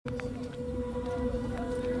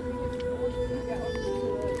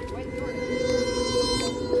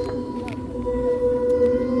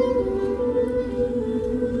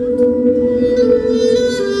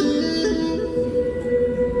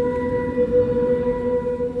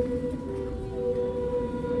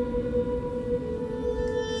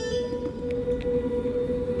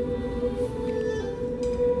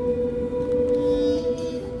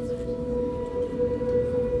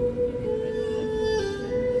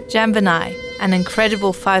Jambinai, an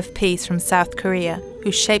incredible five-piece from South Korea who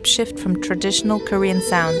shapeshift from traditional Korean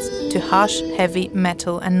sounds to harsh, heavy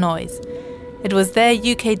metal and noise. It was their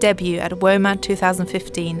UK debut at WOMAD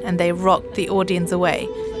 2015 and they rocked the audience away.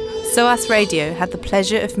 SOAS Radio had the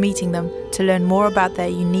pleasure of meeting them to learn more about their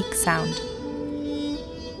unique sound.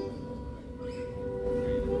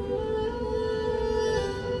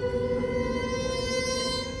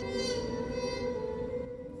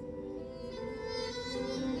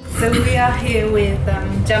 So we are here with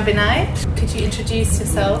Jambinai. Could you introduce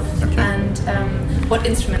yourself and what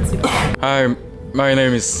instruments you play? Hi, my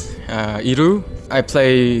name is Iru. I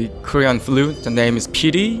play Korean flute, the name is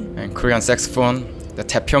PD, and Korean saxophone, the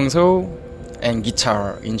taepyeongso, and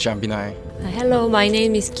guitar in Jambinai. Hello, my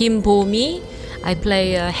name is Kim Bo-mi. I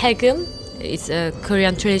play haegeum. It's a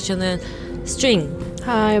Korean traditional string.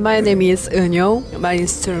 Hi, my name is Eunyo. My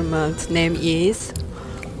instrument name is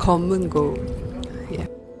검은고. Yeah.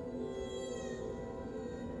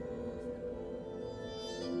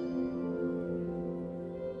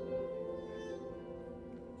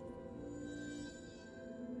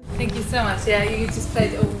 Thank you so much. Yeah, you just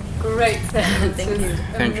played a great set. Thank you.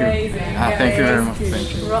 Thank you. Amazing. Thank you very much.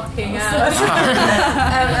 Thank you. Rocking out.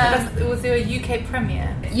 Was your UK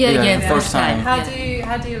premiere? Yeah, first time. How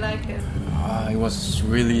do you like it? It was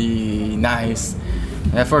really nice.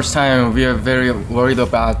 The first time we are very worried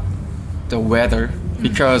about the weather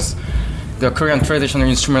because the Korean traditional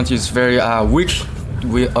instrument is very weak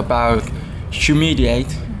about humidity.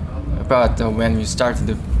 But when we started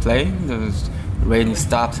to play, the rain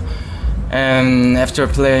stopped, and after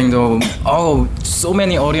playing, so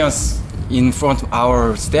many audience in front of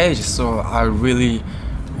our stage. So I really,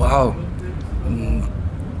 wow.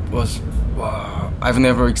 I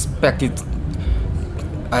never expected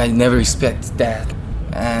that,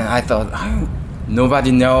 and I thought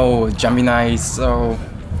nobody know Jambinai, so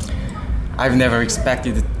I've never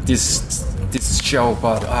expected this show,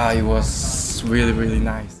 but it was really, really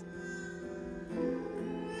nice.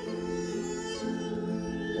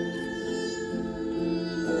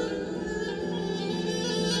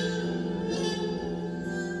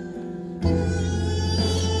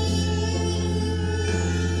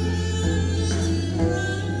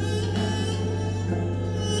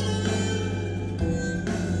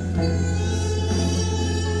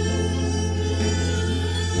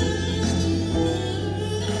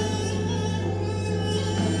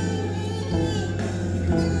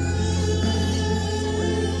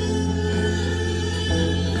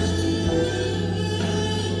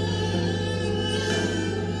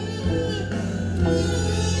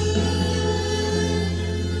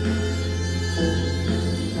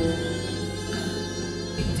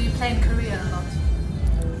 Do you play in Korea a lot?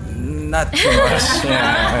 Not too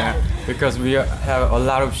much, because we have a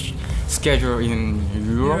lot of schedule in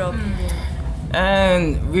Europe.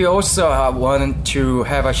 And we also wanted to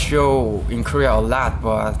have a show in Korea a lot,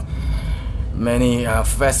 but many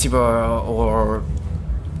festival or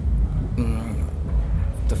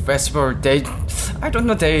the festival they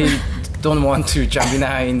don't want to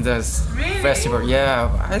Jambinai in this festival. Yeah,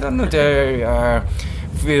 I don't know, they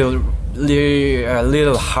feel a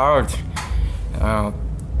little hard.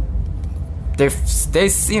 They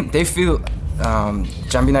feel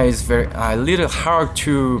Jambinai is very a little hard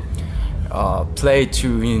to play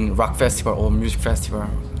to in rock festival or music festival.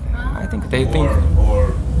 I think they think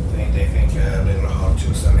a little hard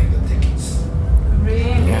to selling the tickets.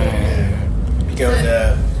 Really? Yeah. Because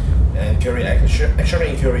in Korea, actually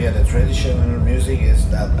in Korea, the traditional music is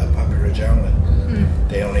not a popular genre.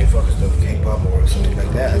 They only focus on K-pop or something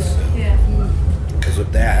like that. So because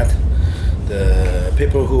of that, the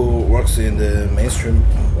people who works in the mainstream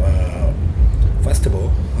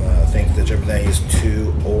festival think the Jambinai is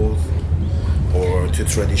too old or too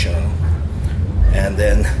traditional. And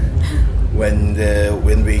then when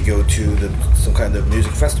we go to some kind of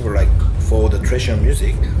music festival like for the traditional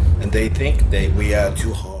music, and they think that we are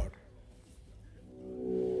too hard.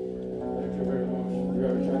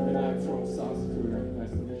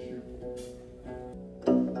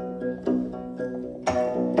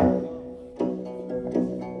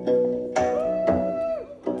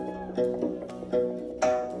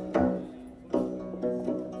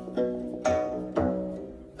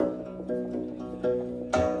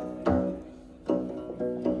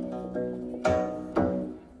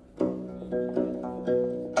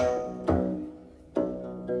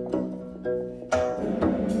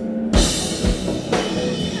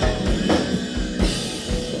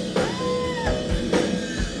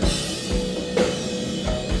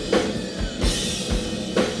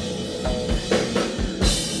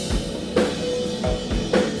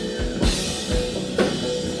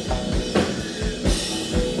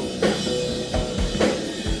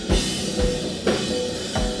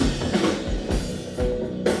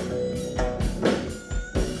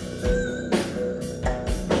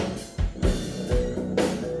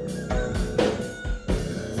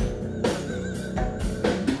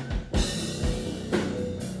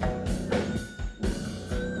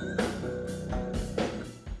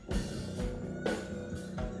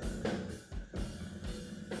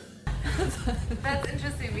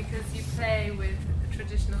 because you play with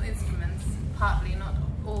traditional instruments, partly, not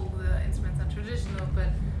all the instruments are traditional, but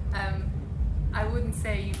I wouldn't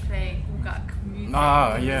say you play gugak music.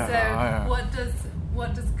 So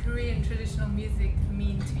what does Korean traditional music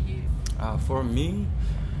mean to you? For me,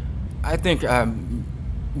 I think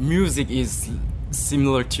music is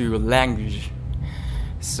similar to language.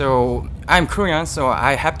 So I'm Korean, so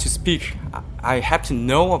I have to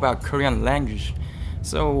know about Korean language.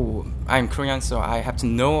 So I'm Korean, so I have to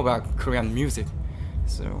know about Korean music.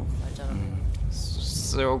 So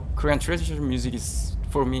Korean traditional music is,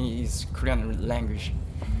 for me, is Korean language.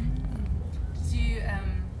 Did you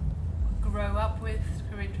grow up with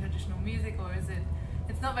Korean traditional music, or is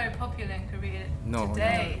it's not very popular in Korea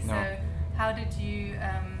today? No. So how did you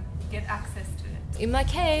get access to it? In my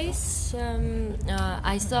case,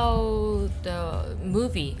 I saw the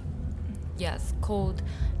movie, yes, called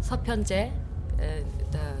서편제.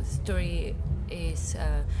 The story is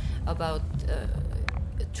about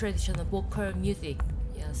traditional vocal music.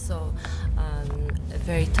 Yeah, so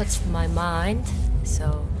very touched my mind.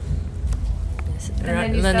 So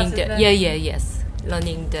learning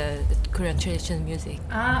the Korean traditional music.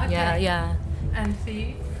 Ah, okay. Yeah. And for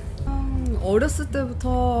you? 어렸을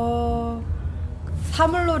때부터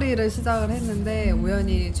사물놀이를 시작을 했는데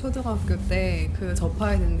우연히 초등학교 때 그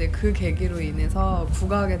접하게 됐는데 그 계기로 인해서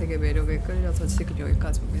국악에 되게 매력에 끌려서 지금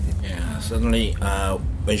여기까지 오게 됐어요. Yeah, suddenly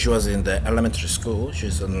when she was in the elementary school, she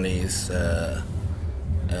suddenly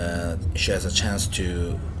she has a chance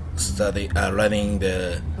to study learning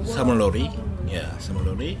the samurai. Yeah,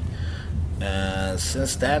 samurai.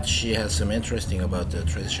 Since that, she has some interesting about the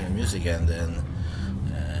traditional music, and then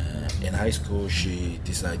in high school she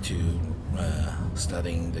decided to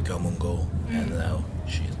studying the Gomungo, and now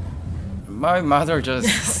she's. My mother just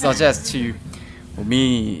suggests to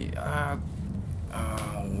me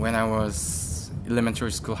when I was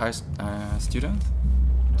elementary school student.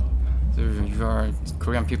 So you are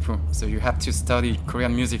Korean people, so you have to study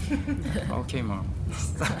Korean music. Okay, mom.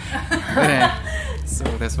 So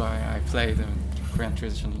that's why I play the Korean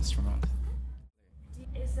traditional instrument.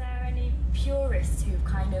 Is there any purists who've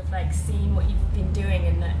kind of like seen what you've been doing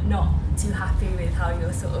and not too happy with how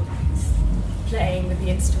you're sort of playing with the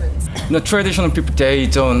instruments? The traditional people, they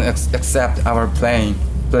don't accept our playing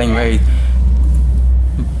way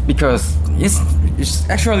because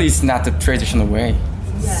it's not the traditional way.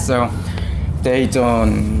 Yeah. So they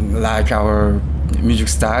don't like our music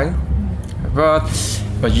style. But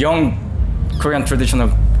young Korean traditional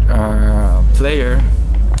player,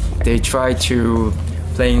 they try to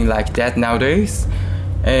playing like that nowadays,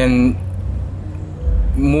 and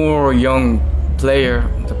more young player,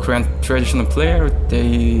 the Korean traditional player,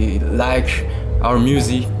 they like our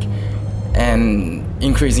music and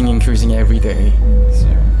increasing every day.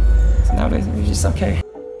 So nowadays it's just okay.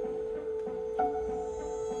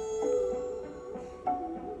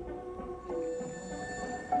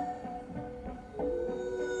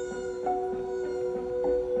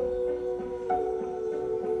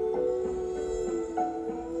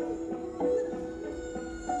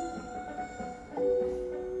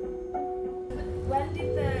 When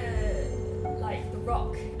did the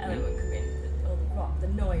rock element come in, or the rock, the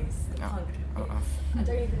noise, the punk? I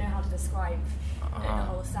don't even know how to describe the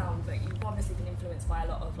whole sound, but you've obviously been influenced by a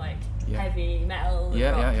lot of heavy metal.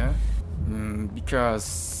 Yeah.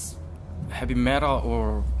 Because heavy metal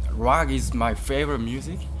or rock is my favorite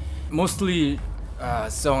music. Mostly,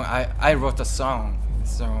 I wrote a song,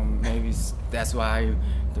 so maybe that's why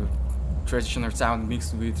the traditional sound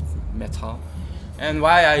mixed with metal. And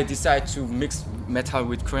why I decided to mix metal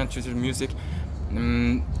with Korean traditional music,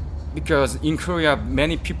 because in Korea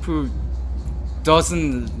many people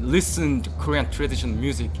doesn't listen to Korean traditional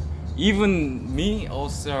music. Even me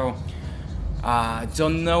also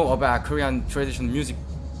don't know about Korean traditional music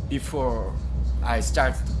before I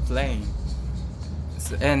started playing.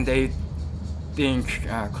 And they think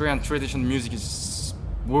Korean traditional music is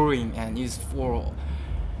boring and is for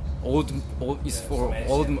old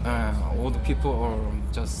people or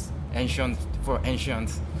just ancient.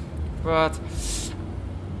 But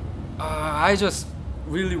I just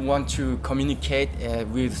really want to communicate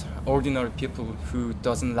with ordinary people who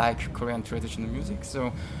doesn't like Korean traditional music.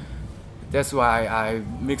 So that's why I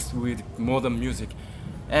mixed with modern music.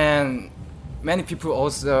 And many people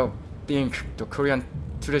also think the Korean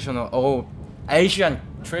traditional or Asian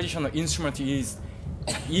traditional instrument is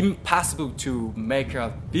impossible to make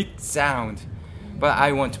a big sound, but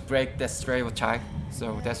I want to break that stereotype,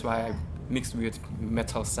 so that's why I mixed with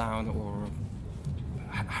metal sound or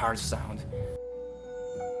hard sound.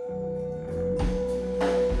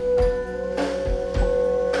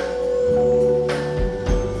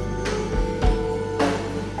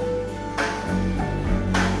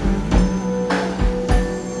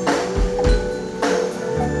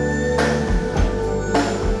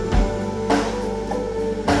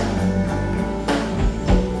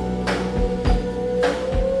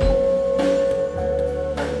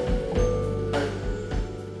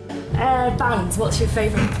 bands. What's your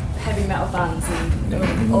favourite heavy metal bands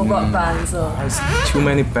or rock bands? Or There's too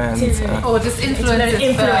many bands. Or just influences.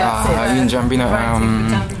 In Jambina,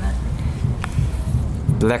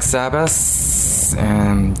 Black Sabbath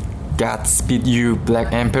and Godspeed You,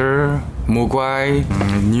 Black Emperor, Mogwai,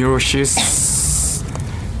 Neurosis,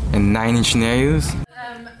 and Nine Inch Nails.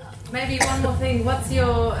 Maybe one more thing. What's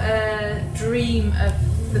your dream of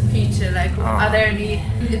the future? Like, are there any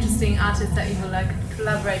interesting artists that you would like to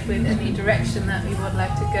collaborate with? Any direction that we would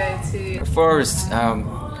like to go to? First,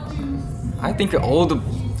 I think all the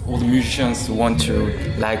musicians want to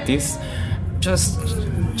like this. Just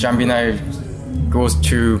Jambina goes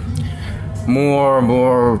to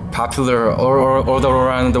more popular all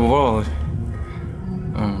around the world.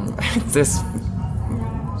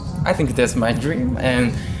 I think that's my dream,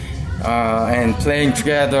 and playing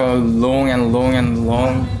together long.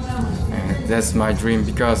 That's my dream,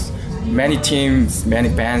 because many teams, many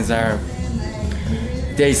bands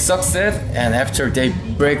they succeed and after they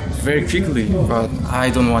break very quickly. But I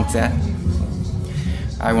don't want that.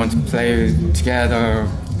 I want to play together,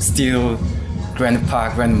 still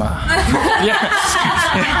grandpa, grandma.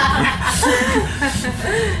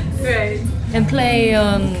 Great. And play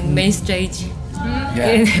on main stage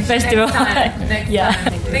in festival. Next time.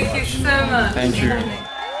 Thank you so much. Thank you.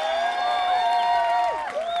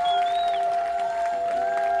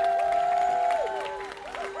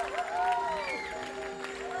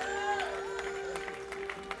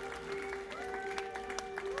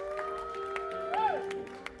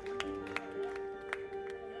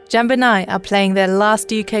 Jambinai are playing their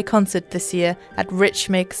last UK concert this year at Rich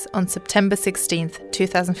Mix on September 16th,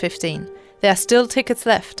 2015. There are still tickets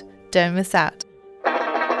left. Don't miss out.